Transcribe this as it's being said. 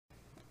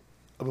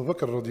Abu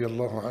Bakr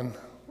radiallahu anh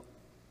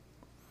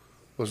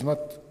was not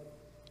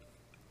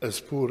as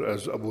poor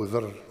as Abu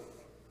Dharr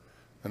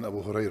and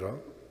Abu Huraira,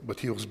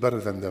 but he was better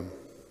than them.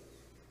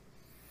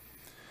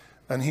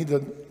 And he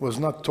was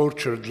not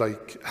tortured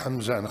like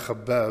Hamza and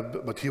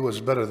Khabbab, but he was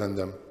better than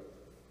them.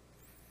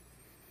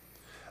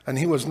 And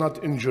he was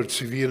not injured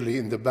severely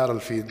in the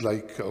battlefield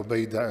like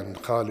Ubaidah and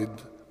Khalid,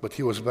 but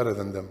he was better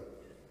than them.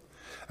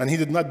 And he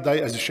did not die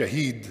as a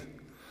shaheed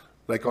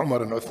like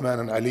Umar and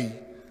Uthman and Ali,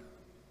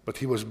 but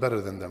he was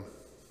better than them.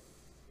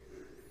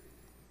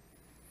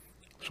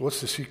 So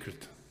what's the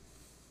secret?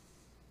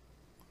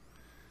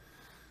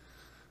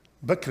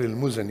 Bakr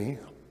al-Muzani,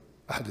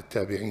 أحد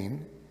التابعين,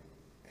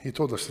 he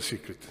told us the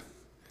secret.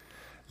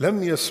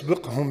 لم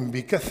يسبقهم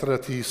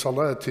بكثرة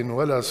صلاة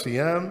ولا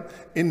صيام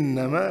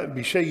إنما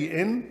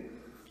بشيء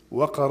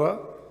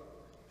وقر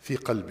في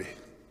قلبه.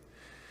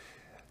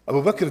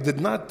 Abu Bakr did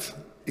not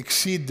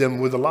exceed them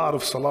with a lot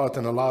of salat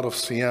and a lot of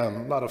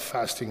siyam, a lot of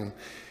fasting,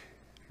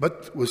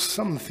 but with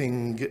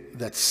something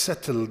that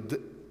settled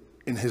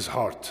in his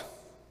heart.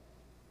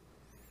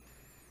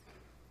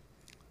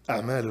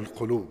 أعمال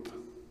القلوب.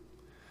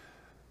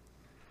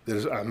 There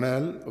is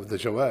أعمال of the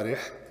jawarih,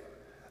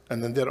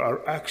 and then there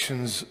are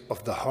actions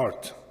of the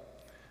heart.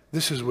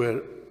 This is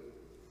where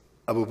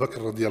Abu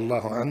Bakr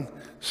radiallahu anh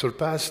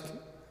surpassed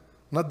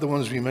not the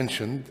ones we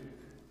mentioned,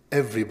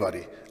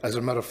 everybody. As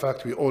a matter of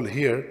fact, we all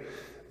hear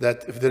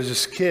that if there's a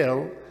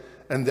scale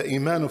and the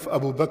iman of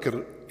Abu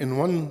Bakr in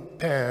one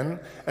pan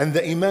and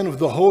the iman of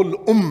the whole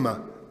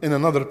ummah in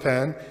another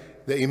pan,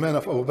 the iman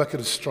of Abu Bakr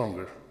is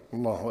stronger.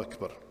 Allahu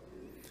Akbar.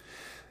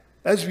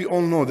 As we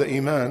all know, the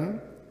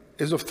iman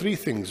is of three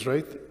things,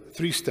 right?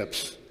 3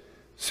 steps.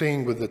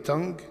 Saying with the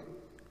tongue,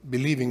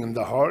 believing in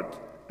the heart,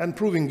 and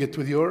proving it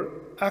with your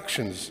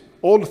actions.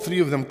 All 3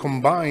 of them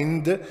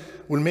combined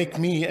will make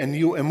me and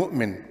you a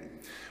mu'min.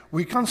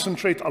 We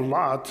concentrate a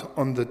lot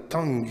on the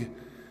tongue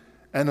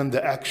and on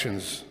the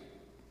actions,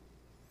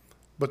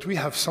 but we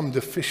have some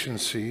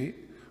deficiency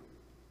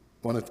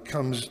when it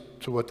comes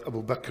to what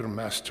Abu Bakr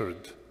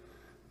mastered,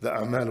 the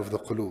a'mal of the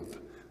qulub,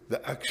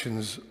 the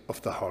actions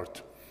of the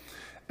heart.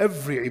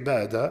 Every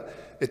ibadah,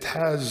 it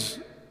has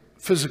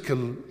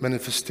physical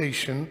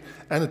manifestation,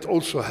 and it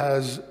also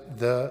has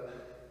the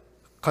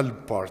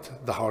qalb part,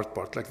 the heart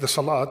part. Like the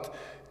salat,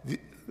 the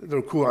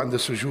ruku' and the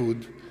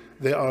sujood,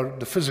 they are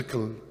the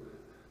physical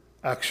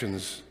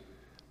actions,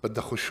 but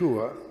the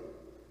khushu',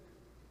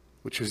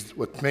 which is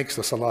what makes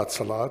the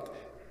salat,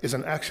 is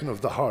an action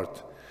of the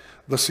heart.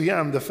 The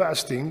siyam, the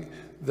fasting,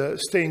 the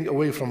staying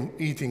away from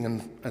eating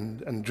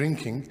and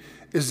drinking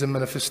is the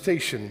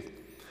manifestation,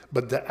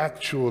 but the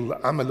actual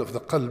amal of the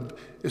qalb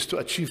is to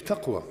achieve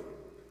taqwa.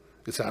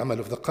 It's an amal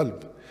of the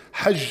qalb.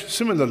 Hajj,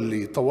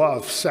 similarly,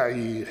 tawaf,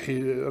 sa'i,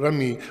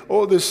 rami,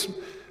 all these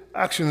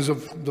actions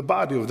of the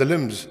body, of the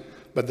limbs.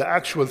 But the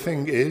actual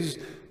thing is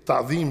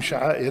ta'zeem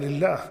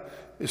sha'airillah,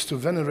 is to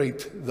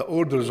venerate the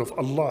orders of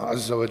Allah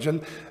Azza wa Jal.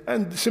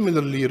 And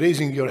similarly,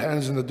 raising your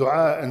hands in the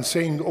dua and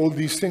saying all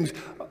these things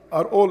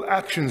are all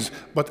actions,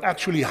 but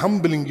actually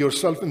humbling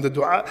yourself in the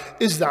dua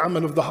is the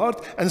amal of the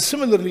heart. And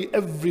similarly,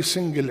 every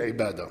single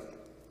ibadah.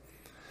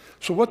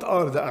 So what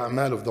are the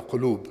a'mal of the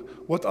qulub?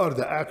 What are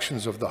the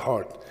actions of the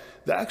heart?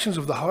 The actions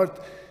of the heart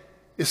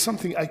is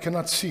something I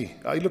cannot see.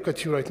 I look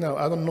at you right now,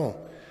 I don't know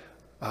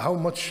how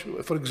much,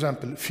 for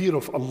example, fear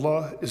of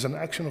Allah is an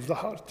action of the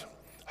heart.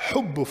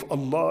 Hubb of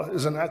Allah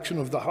is an action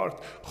of the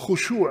heart.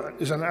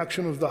 Khushu' is an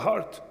action of the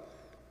heart.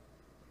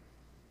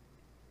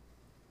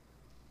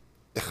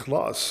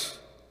 Ikhlas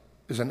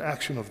is an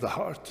action of the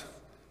heart.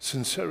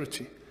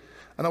 Sincerity.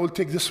 And I will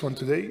take this one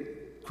today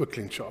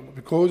quickly, inshallah,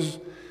 because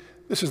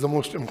this is the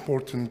most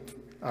important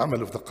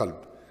amal of the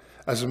qalb.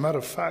 As a matter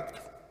of fact,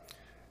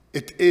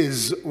 it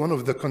is one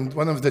of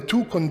the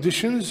 2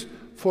 conditions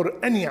for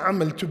any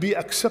amal to be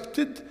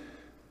accepted.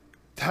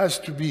 It has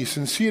to be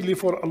sincerely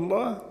for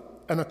Allah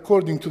and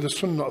according to the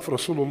sunnah of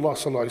Rasulullah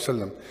sallallahu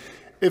alaihi wasallam.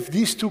 If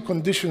these 2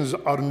 conditions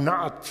are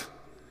not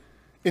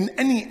in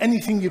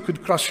anything you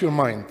could cross your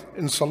mind,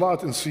 in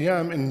salat, in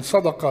siyam, in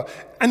sadaqah,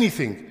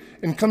 anything,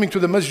 in coming to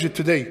the masjid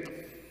today,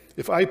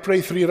 if I pray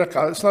 3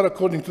 rak'ah, it's not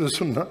according to the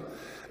sunnah.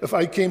 If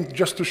I came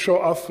just to show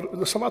off,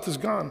 the salat is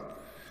gone.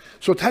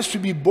 So it has to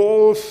be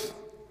both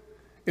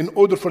in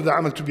order for the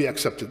amal to be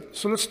accepted.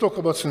 So let's talk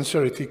about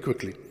sincerity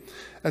quickly.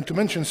 And to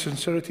mention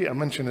sincerity, I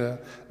mentioned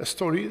a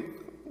story.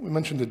 We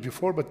mentioned it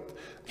before, but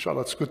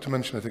inshallah it's good to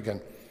mention it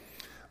again.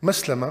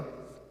 Maslama,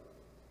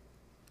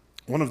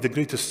 one of the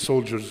greatest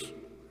soldiers,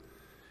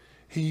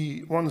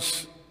 he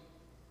once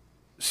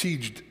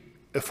sieged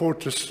a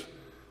fortress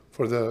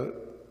for the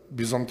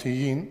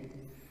Byzantine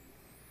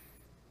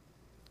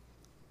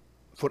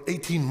for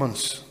 18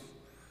 months.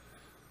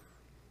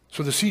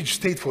 So the siege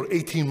stayed for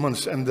 18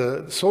 months, and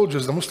the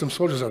soldiers, the Muslim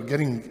soldiers, are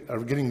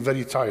getting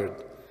very tired.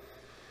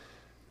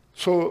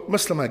 So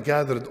Maslama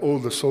gathered all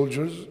the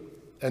soldiers,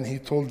 and he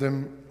told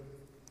them,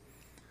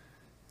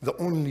 the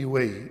only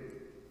way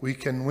we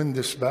can win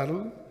this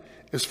battle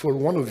is for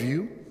one of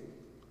you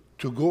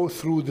to go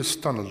through this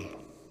tunnel.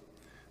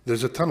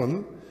 There's a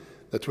tunnel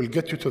that will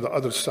get you to the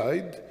other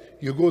side.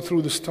 you go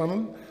through this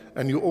tunnel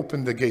and you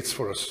open the gates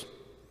for us.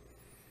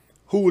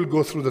 Who will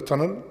go through the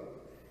tunnel?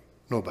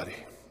 Nobody.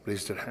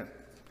 Raise their hand.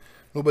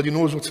 Nobody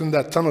knows what's in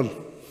that tunnel.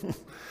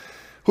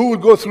 Who will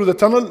go through the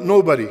tunnel?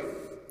 Nobody.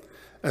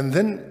 And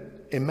then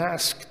a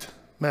masked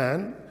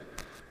man,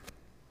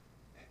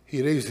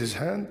 he raised his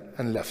hand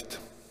and left.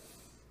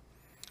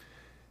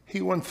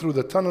 He went through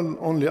the tunnel.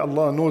 Only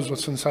Allah knows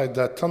what's inside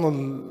that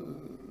tunnel.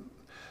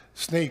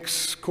 Snakes,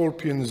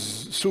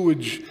 scorpions,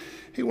 sewage.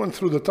 He went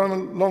through the tunnel.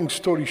 Long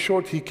story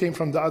short, he came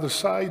from the other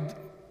side,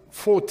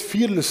 fought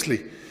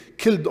fearlessly,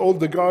 killed all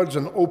the guards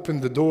and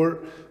opened the door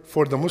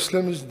for the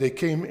Muslims. They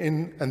came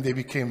in and they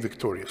became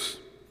victorious.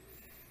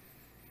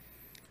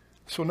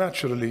 So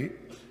naturally,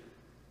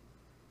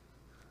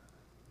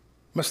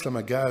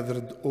 Maslama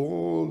gathered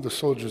all the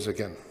soldiers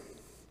again.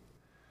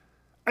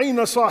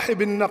 أين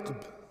صاحب النقب?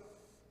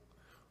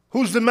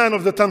 Who's the man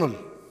of the tunnel?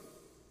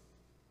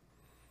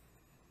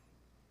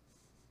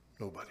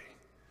 Nobody.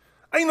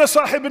 أين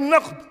صاحب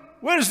النقب?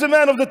 Where's the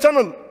man of the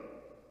tunnel?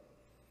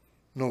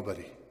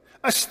 Nobody.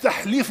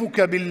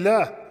 أستحلفك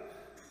بالله.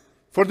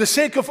 For the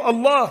sake of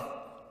Allah,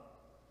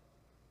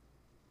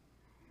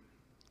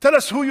 tell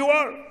us who you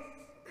are.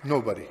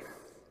 Nobody.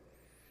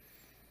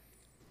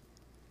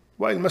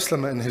 While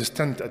Maslama in his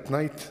tent at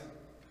night,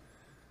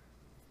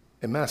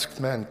 a masked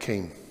man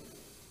came.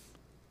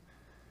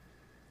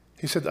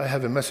 He said, I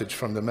have a message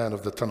from the man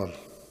of the tunnel.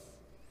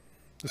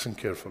 Listen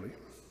carefully.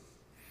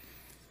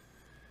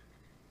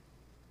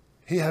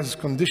 He has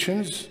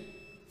conditions,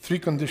 3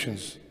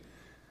 conditions.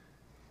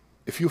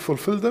 If you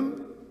fulfill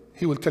them,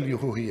 he will tell you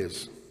who he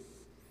is. He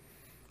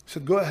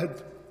said, go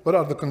ahead. What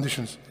are the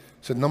conditions? He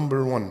said,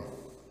 number 1,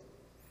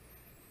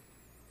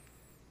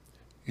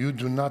 you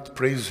do not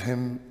praise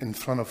him in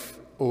front of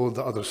all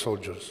the other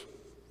soldiers.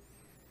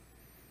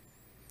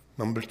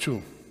 Number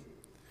 2,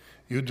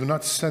 you do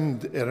not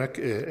send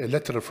a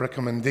letter of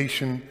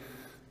recommendation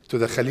to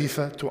the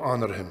Khalifa to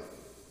honor him.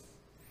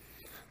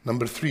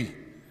 Number 3,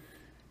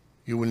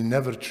 you will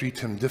never treat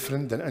him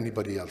different than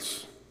anybody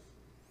else.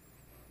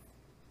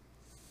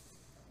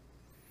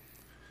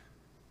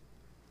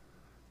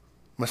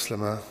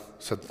 Maslama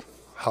said,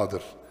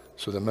 Hadir.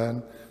 So the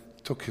man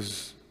took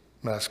his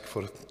mask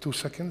for 2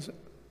 seconds,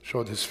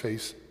 showed his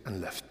face,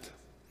 and left.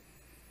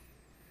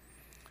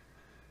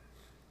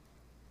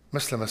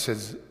 Maslama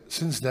says,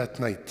 since that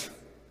night,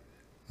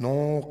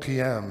 no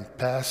qiyam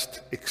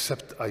passed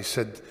except I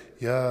said,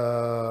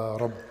 Ya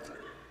Rabb,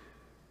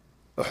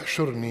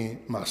 احشرني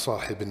مع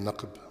صاحب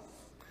النقب.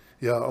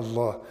 Ya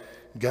Allah,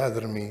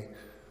 gather me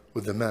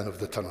with the man of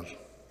the tunnel.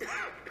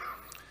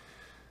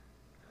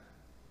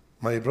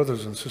 My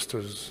brothers and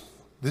sisters,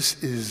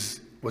 this is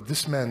what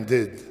this man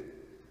did.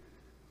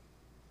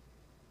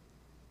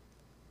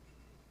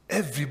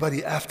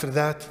 Everybody after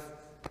that,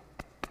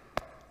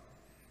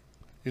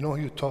 you know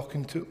who you're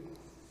talking to?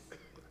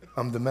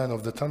 I'm the man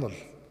of the tunnel.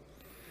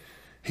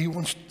 He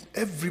wants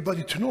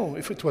everybody to know.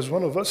 If it was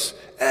one of us,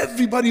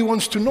 everybody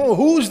wants to know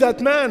who's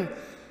that man.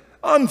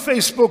 On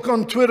Facebook,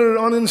 on Twitter,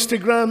 on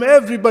Instagram,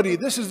 everybody.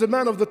 This is the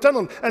man of the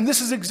tunnel. And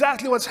this is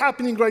exactly what's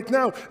happening right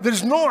now.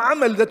 There's no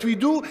amal that we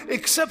do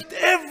except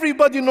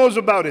everybody knows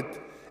about it.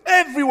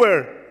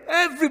 Everywhere.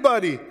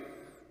 Everybody.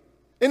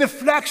 In a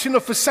fraction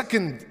of a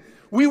second.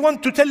 We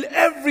want to tell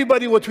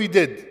everybody what we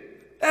did.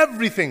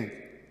 Everything.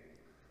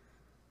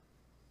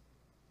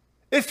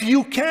 If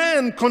you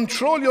can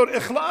control your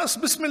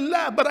ikhlas,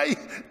 bismillah. But I'm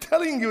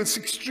telling you, it's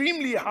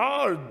extremely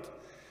hard.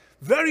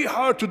 Very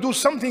hard to do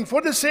something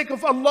for the sake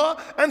of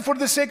Allah and for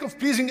the sake of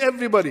pleasing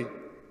everybody.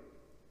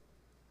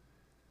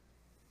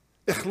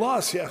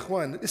 Ikhlas, ya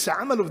akhwan, it's a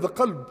amal of the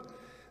qalb.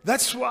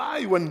 That's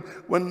why when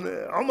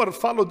Umar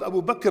followed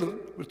Abu Bakr,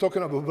 we're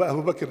talking about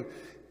Abu Bakr,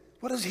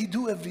 what does he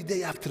do every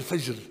day after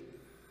Fajr?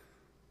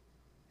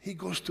 He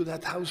goes to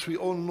that house we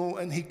all know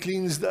and he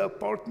cleans the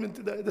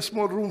apartment, the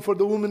small room for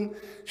the woman.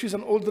 She's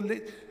an older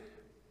lady.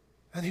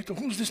 And he thought,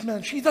 who's this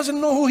man? She doesn't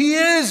know who he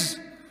is.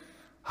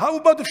 How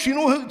about if she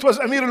knew it was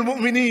Amir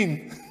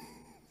al-Mu'mineen?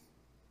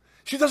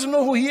 She doesn't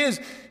know who he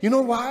is. You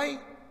know why?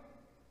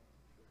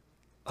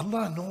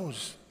 Allah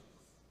knows.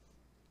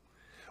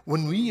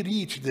 When we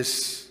reach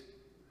this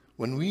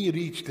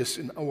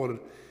in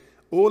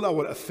all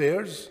our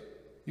affairs,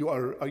 you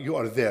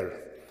are there.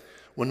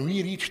 When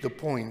we reach the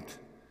point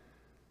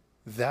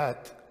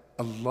that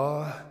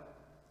Allah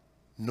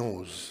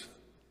knows,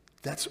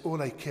 that's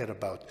all I care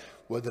about.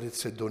 Whether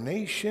it's a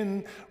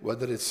donation,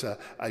 whether it's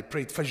I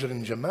prayed Fajr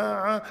in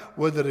Jama'ah,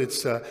 whether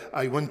it's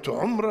I went to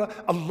Umrah,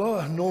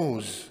 Allah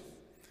knows.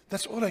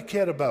 That's all I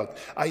care about.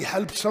 I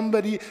helped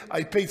somebody,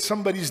 I paid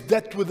somebody's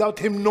debt without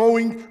him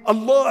knowing,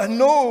 Allah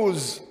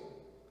knows.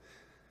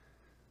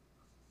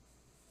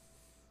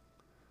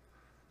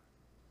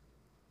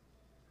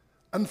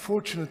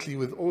 Unfortunately,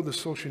 with all the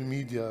social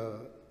media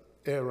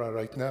era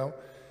right now,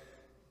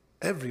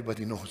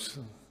 everybody knows.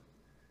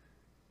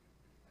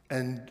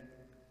 And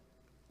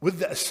with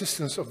the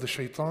assistance of the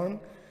shaitan,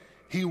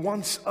 he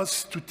wants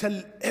us to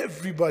tell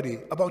everybody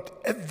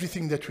about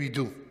everything that we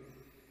do.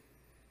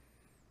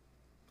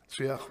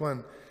 So ya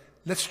akhwan,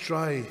 let's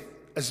try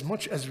as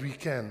much as we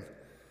can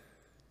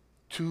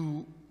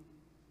to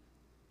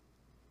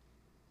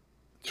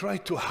try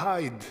to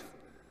hide,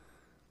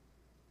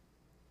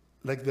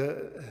 like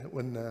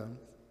when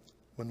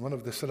one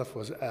of the Salaf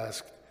was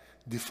asked,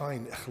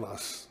 define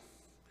ikhlas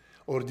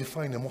or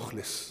define a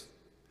mukhlis.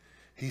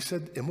 He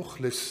said a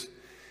mukhlis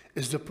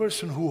is the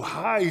person who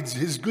hides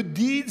his good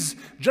deeds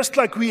just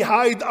like we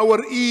hide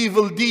our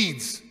evil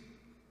deeds.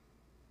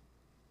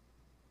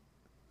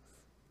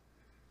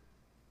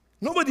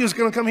 Nobody is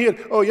going to come here,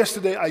 oh,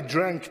 yesterday I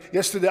drank,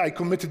 yesterday I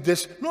committed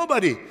this.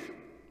 Nobody.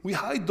 We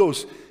hide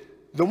those.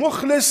 The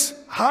mukhlis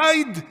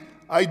hide,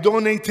 I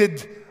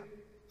donated,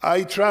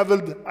 I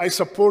traveled, I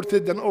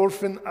supported an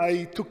orphan,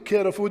 I took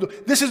care of food.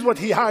 This is what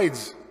he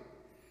hides.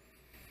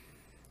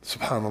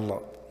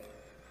 Subhanallah.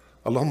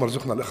 اللهم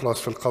ارزقنا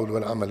الإخلاص في القول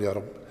والعمل يا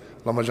رب.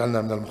 اللهم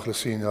اجعلنا من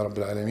المخلصين يا رب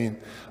العالمين.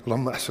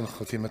 اللهم احسن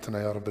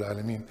خاتمتنا يا رب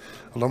العالمين.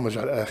 اللهم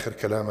اجعل آخر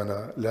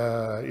كلامنا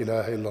لا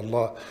إله إلا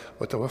الله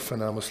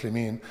وتوفنا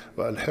مسلمين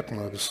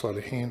وألحقنا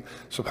بالصالحين.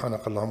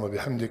 سبحانك اللهم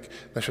وبحمدك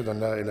نشهد أن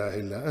لا إله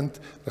إلا أنت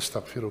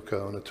نستغفرك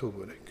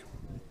ونتوب إليك.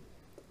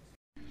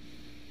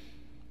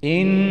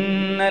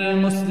 إن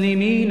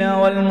المسلمين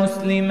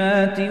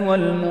والمسلمات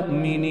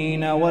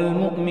والمؤمنين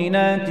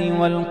والمؤمنات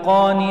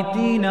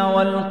والقانتين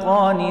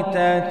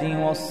والقانتات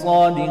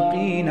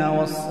والصادقين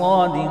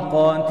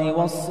والصادقات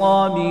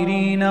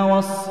والصابرين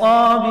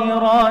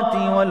والصابرات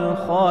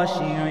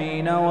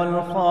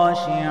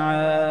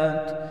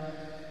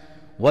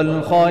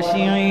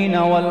والخاشعين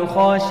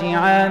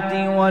والخاشعات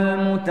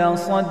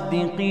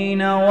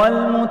والمتصدقين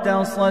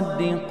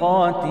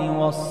والمتصدقات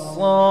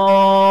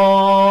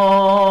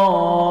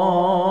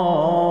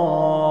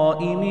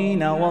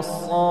والصائمين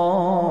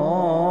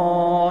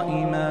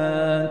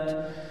والصائمات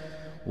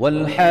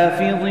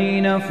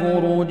والحافظين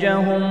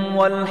فروجهم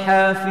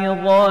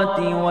والحافظات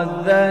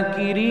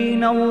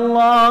والذاكرين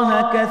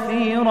الله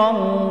كثيرا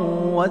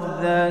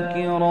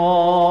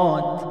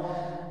والذاكرات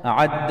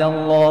أعد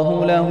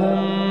الله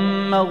لهم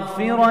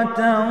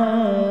مغفرة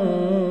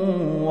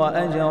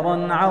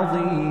وأجرا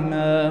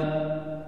عظيما.